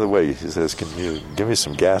 "Oh, by the way," he says, "can you give me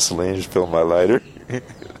some gasoline to fill my lighter?"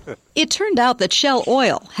 It turned out that Shell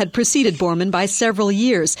Oil had preceded Borman by several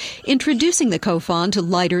years, introducing the Kofan to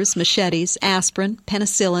lighters, machetes, aspirin,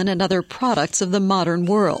 penicillin, and other products of the modern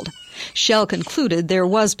world. Shell concluded there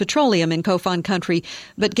was petroleum in Kofan country,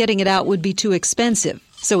 but getting it out would be too expensive,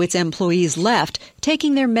 so its employees left,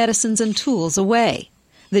 taking their medicines and tools away.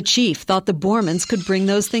 The chief thought the Bormans could bring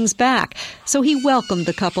those things back, so he welcomed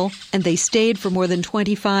the couple, and they stayed for more than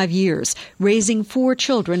 25 years, raising 4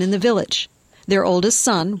 children in the village. Their oldest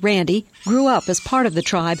son, Randy, grew up as part of the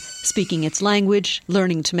tribe, speaking its language,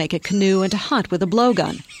 learning to make a canoe and to hunt with a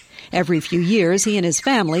blowgun. Every few years, he and his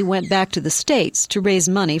family went back to the States to raise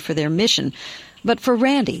money for their mission. But for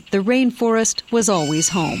Randy, the rainforest was always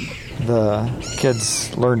home. The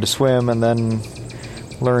kids learned to swim and then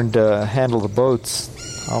learned to handle the boats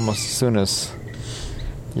almost as soon as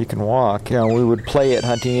you can walk. We would play at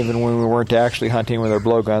hunting even when we weren't actually hunting with our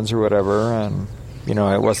blowguns or whatever. And,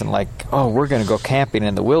 it wasn't like, oh, we're going to go camping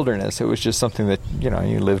in the wilderness. It was just something that, you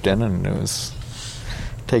lived in, and it was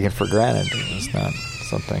taken for granted. It was not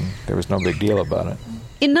something, there was no big deal about it.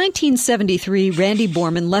 In 1973, Randy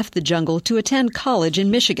Borman left the jungle to attend college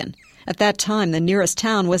in Michigan. At that time, the nearest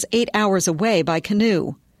town was 8 hours away by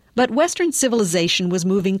canoe. But Western civilization was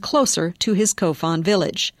moving closer to his Kofan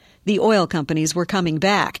village. The oil companies were coming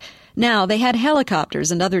back. Now they had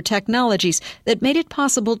helicopters and other technologies that made it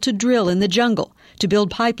possible to drill in the jungle, to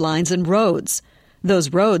build pipelines and roads.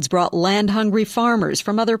 Those roads brought land-hungry farmers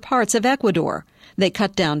from other parts of Ecuador. They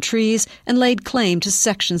cut down trees and laid claim to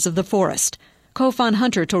sections of the forest. Kofan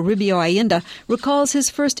hunter Toribio Allende recalls his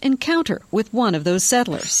first encounter with one of those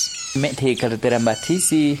settlers.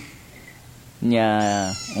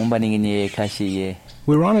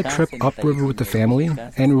 We were on a trip upriver with the family,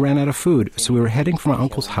 and we ran out of food, so we were heading for my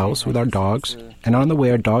uncle's house with our dogs, and on the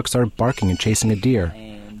way our dog started barking and chasing a deer.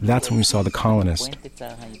 That's when we saw the colonist.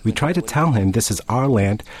 We tried to tell him this is our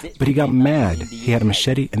land, but he got mad. He had a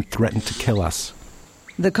machete and threatened to kill us.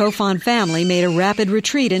 The Kofan family made a rapid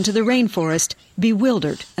retreat into the rainforest,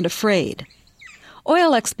 bewildered and afraid.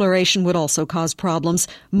 Oil exploration would also cause problems.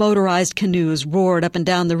 Motorized canoes roared up and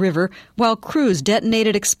down the river, while crews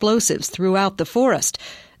detonated explosives throughout the forest.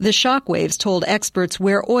 The shock waves told experts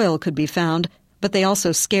where oil could be found, but they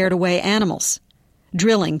also scared away animals.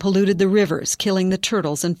 Drilling polluted the rivers, killing the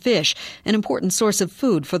turtles and fish, an important source of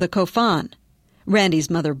food for the Kofan. Randy's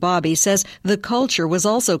mother, Bobby, says the culture was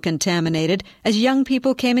also contaminated as young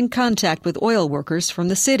people came in contact with oil workers from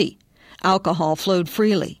the city. Alcohol flowed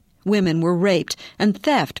freely. Women were raped, and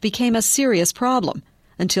theft became a serious problem.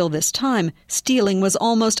 Until this time, stealing was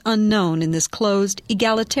almost unknown in this closed,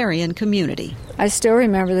 egalitarian community. I still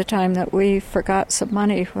remember the time that we forgot some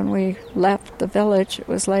money when we left the village. It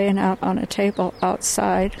was laying out on a table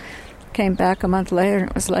outside. Came back a month later and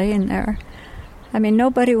it was laying there.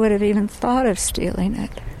 Nobody would have even thought of stealing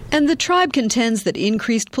it. And the tribe contends that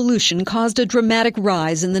increased pollution caused a dramatic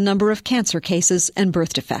rise in the number of cancer cases and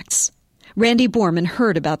birth defects. Randy Borman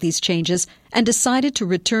heard about these changes and decided to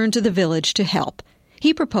return to the village to help.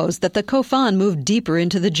 He proposed that the Kofan move deeper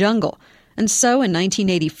into the jungle, and so in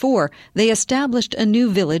 1984 they established a new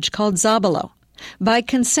village called Zabalo. By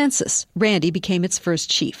consensus, Randy became its first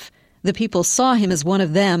chief. The people saw him as one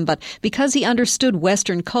of them, but because he understood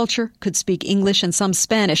Western culture, could speak English and some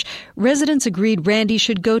Spanish, residents agreed Randy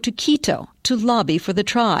should go to Quito to lobby for the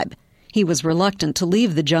tribe. He was reluctant to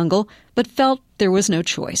leave the jungle, but felt there was no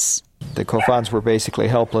choice. The Kofans were basically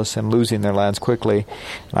helpless and losing their lands quickly.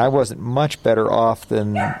 And I wasn't much better off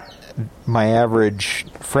than my average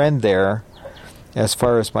friend there as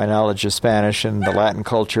far as my knowledge of Spanish and the Latin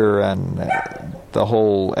culture and the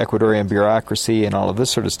whole Ecuadorian bureaucracy and all of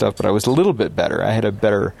this sort of stuff, but I was a little bit better. I had a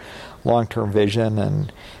better long-term vision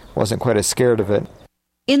and wasn't quite as scared of it.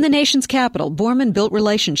 In the nation's capital, Borman built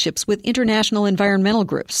relationships with international environmental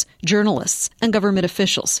groups, journalists, and government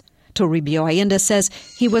officials. Toribio Allende says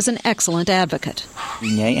he was an excellent advocate.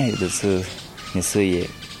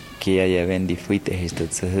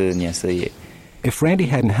 If Randy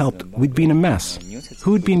hadn't helped, we'd be in a mess.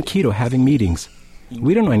 Who would be in Quito having meetings?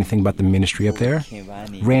 We don't know anything about the ministry up there.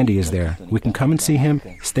 Randy is there. We can come and see him,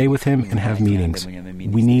 stay with him, and have meetings.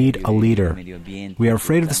 We need a leader. We are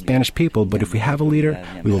afraid of the Spanish people, but if we have a leader,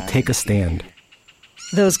 we will take a stand.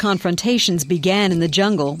 Those confrontations began in the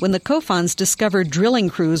jungle when the Kofans discovered drilling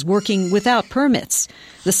crews working without permits.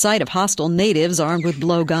 The sight of hostile natives armed with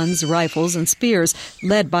blowguns, rifles, and spears,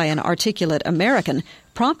 led by an articulate American,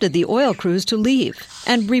 prompted the oil crews to leave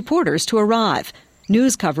and reporters to arrive.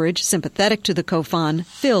 News coverage sympathetic to the Kofan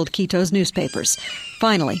filled Quito's newspapers.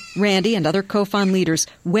 Finally, Randy and other Kofan leaders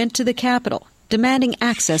went to the capital, demanding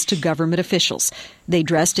access to government officials. They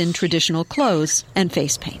dressed in traditional clothes and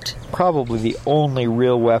face paint. Probably the only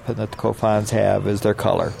real weapon that the Kofans have is their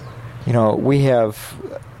color. We have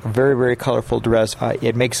a very, very colorful dress.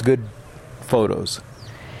 It makes good photos.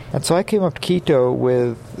 And so I came up to Quito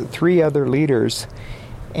with 3 other leaders,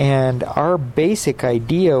 and our basic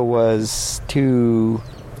idea was to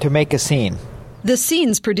make a scene. The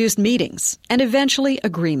scenes produced meetings and eventually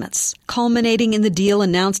agreements, culminating in the deal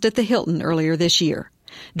announced at the Hilton earlier this year.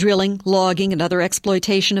 Drilling, logging, and other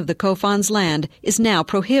exploitation of the Kofans' land is now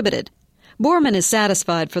prohibited. Borman is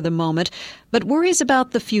satisfied for the moment, but worries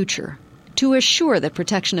about the future. To assure that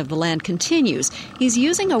protection of the land continues, he's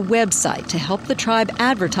using a website to help the tribe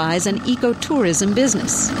advertise an ecotourism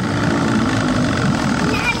business.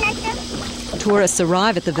 Tourists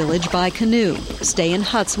arrive at the village by canoe, stay in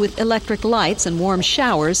huts with electric lights and warm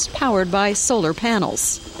showers powered by solar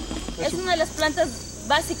panels.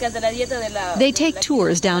 They take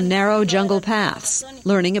tours down narrow jungle paths,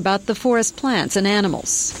 learning about the forest plants and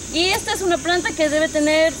animals.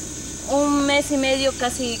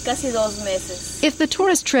 If the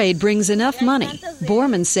tourist trade brings enough money,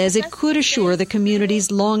 Borman says it could assure the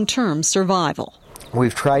community's long-term survival.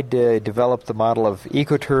 We've tried to develop the model of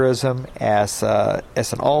ecotourism as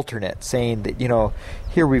an alternate, saying that,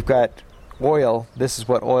 here we've got oil, this is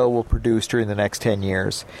what oil will produce during the next 10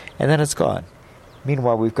 years, and then it's gone.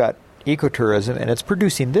 Meanwhile, we've got ecotourism, and it's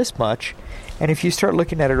producing this much, and if you start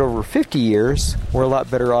looking at it over 50 years, we're a lot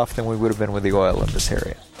better off than we would have been with the oil in this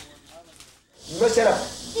area.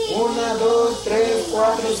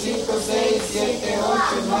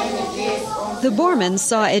 The Bormans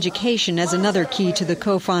saw education as another key to the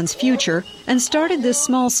Kofans' future and started this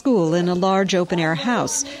small school in a large open-air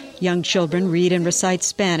house. Young children read and recite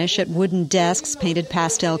Spanish at wooden desks painted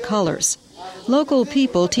pastel colors. Local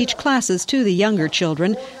people teach classes to the younger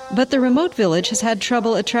children, but the remote village has had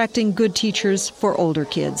trouble attracting good teachers for older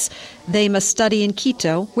kids. They must study in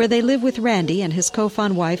Quito, where they live with Randy and his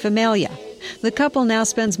Kofan wife, Amelia. The couple now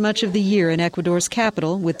spends much of the year in Ecuador's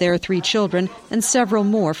capital with their 3 children and several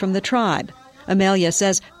more from the tribe. Amelia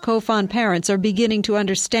says Kofan parents are beginning to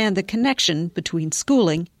understand the connection between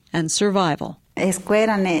schooling and survival.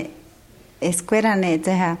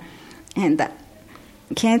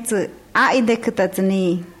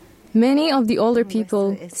 Many of the older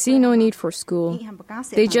people see no need for school.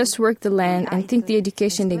 They just work the land and think the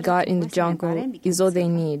education they got in the jungle is all they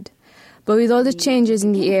need. But with all the changes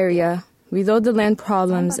in the area, with all the land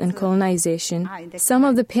problems and colonization, some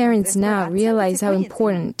of the parents now realize how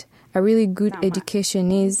important a really good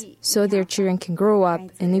education is so their children can grow up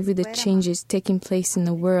and live with the changes taking place in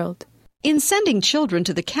the world. In sending children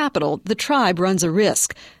to the capital, the tribe runs a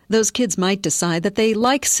risk. Those kids might decide that they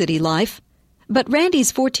like city life. But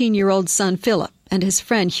Randy's 14-year-old son, Philip, and his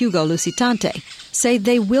friend Hugo Lucitante say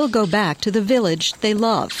they will go back to the village they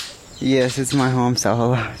love. Yes, it's my home,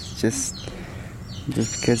 so just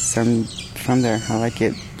because I'm from there. I like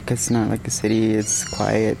it because it's not like a city. It's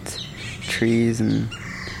quiet, trees, and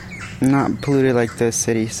not polluted like the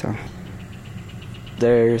city, so.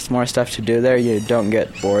 There's more stuff to do there. You don't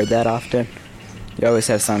get bored that often. You always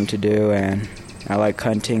have something to do, and I like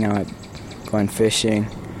hunting. I like going fishing,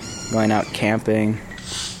 going out camping.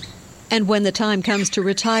 And when the time comes to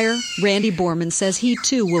retire, Randy Borman says he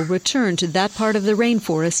too will return to that part of the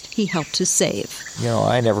rainforest he helped to save.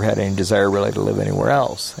 I never had any desire really to live anywhere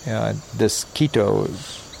else. This Quito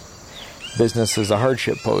business is a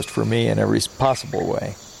hardship post for me in every possible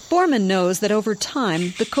way. Borman knows that over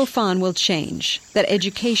time, the Kofan will change, that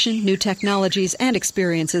education, new technologies, and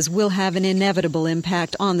experiences will have an inevitable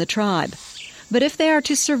impact on the tribe. But if they are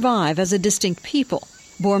to survive as a distinct people,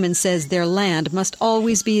 Borman says their land must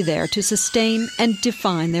always be there to sustain and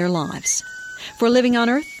define their lives. For Living on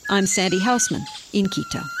Earth, I'm Sandy Hausman in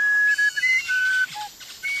Quito.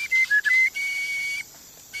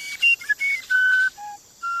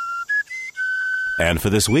 And for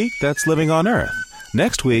this week, that's Living on Earth.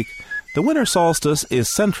 Next week, the winter solstice is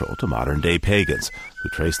central to modern-day pagans who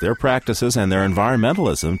trace their practices and their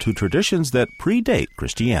environmentalism to traditions that predate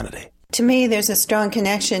Christianity. To me, there's a strong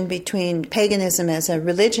connection between paganism as a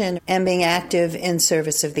religion and being active in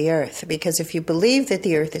service of the earth. Because if you believe that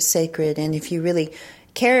the earth is sacred and if you really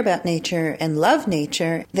care about nature and love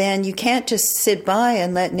nature, then you can't just sit by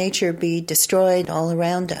and let nature be destroyed all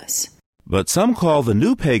around us. But some call the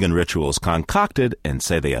new pagan rituals concocted and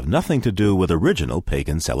say they have nothing to do with original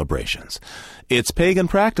pagan celebrations. It's pagan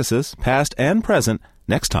practices, past and present,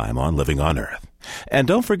 next time on Living on Earth. And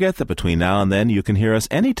don't forget that between now and then you can hear us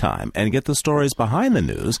anytime and get the stories behind the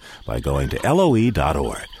news by going to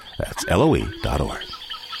LOE.org. That's LOE.org.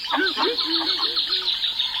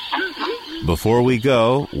 Before we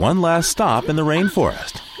go, one last stop in the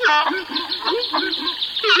rainforest.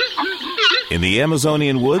 In the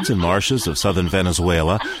Amazonian woods and marshes of southern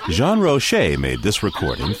Venezuela, Jean Rocher made this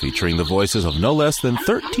recording featuring the voices of no less than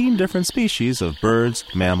 13 different species of birds,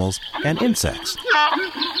 mammals, and insects.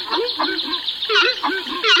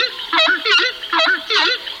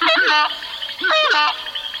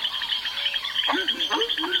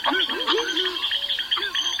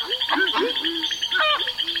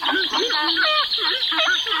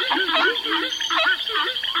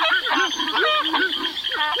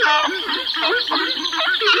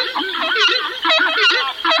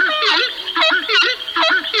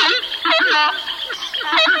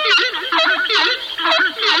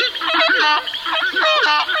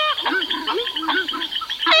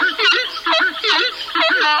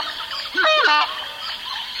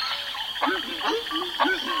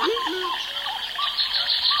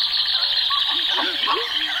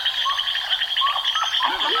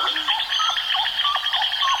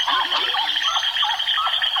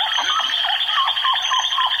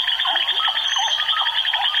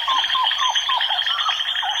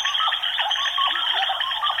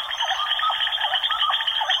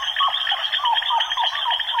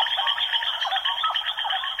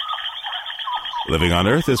 Living on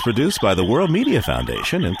Earth is produced by the World Media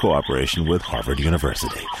Foundation in cooperation with Harvard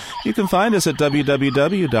University. You can find us at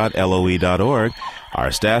www.loe.org.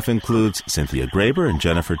 Our staff includes Cynthia Graber and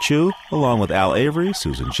Jennifer Chu, along with Al Avery,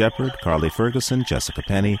 Susan Shepard, Carly Ferguson, Jessica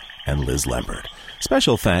Penny, and Liz Lambert.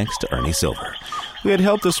 Special thanks to Ernie Silver. We had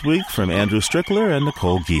help this week from Andrew Strickler and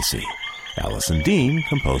Nicole Giese. Allison Dean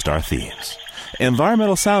composed our themes.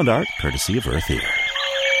 Environmental sound art courtesy of Earth Ear.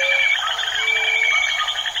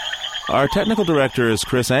 Our technical director is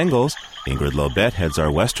Chris Engels. Ingrid Lobet heads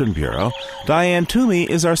our Western Bureau. Diane Toomey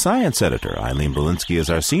is our science editor. Eileen Belinsky is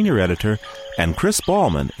our senior editor. And Chris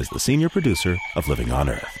Ballman is the senior producer of Living on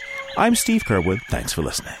Earth. I'm Steve Curwood. Thanks for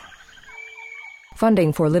listening.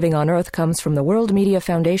 Funding for Living on Earth comes from the World Media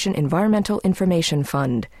Foundation Environmental Information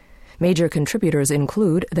Fund. Major contributors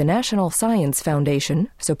include the National Science Foundation,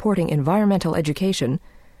 supporting environmental education,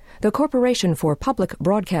 the Corporation for Public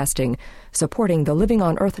Broadcasting, supporting the Living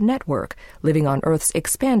on Earth network, Living on Earth's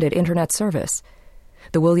expanded Internet service,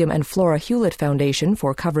 the William and Flora Hewlett Foundation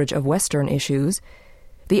for coverage of Western issues,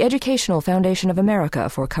 the Educational Foundation of America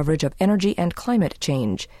for coverage of energy and climate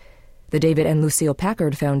change, the David and Lucille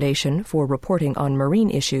Packard Foundation for reporting on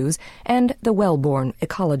marine issues, and the Wellborn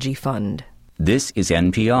Ecology Fund. This is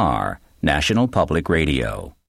NPR, National Public Radio.